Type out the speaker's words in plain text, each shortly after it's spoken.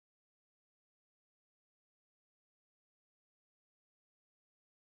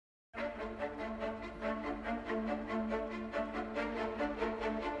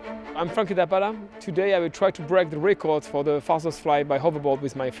I'm Franky Zapata. Today I will try to break the record for the farthest fly by hoverboard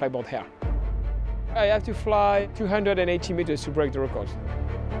with my Flyboard Air. I have to fly 280 meters to break the record.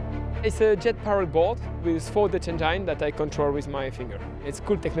 It's a jet-powered board with 4 jet engines that I control with my finger. It's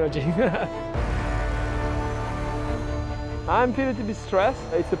cool technology. I'm feeling a bit stressed.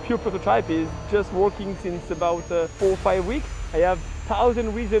 It's a pure prototype. It's just working since about 4 or 5 weeks. I have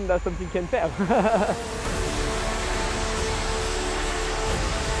 1,000 reasons that something can fail.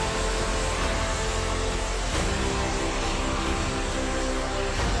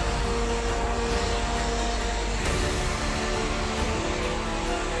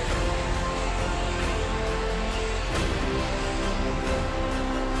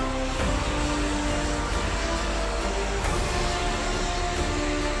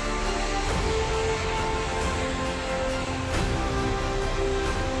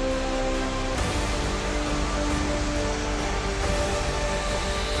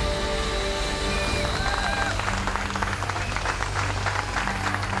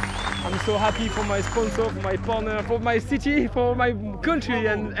 I'm so happy for my sponsor, for my partner, for my city, for my country,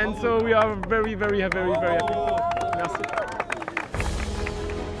 and so we are very happy. Merci.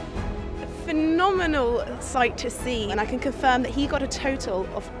 Phenomenal sight to see, and I can confirm that he got a total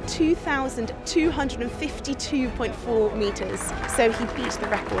of 2,252.4 meters, so he beat the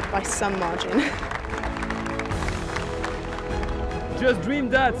record by some margin. Just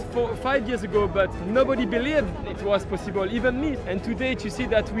dreamed that 5 years ago, but nobody believed it was possible, even me. And today to see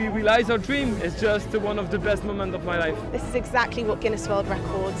that we realize our dream is just one of the best moments of my life. This is exactly what Guinness World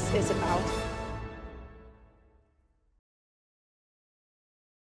Records is about.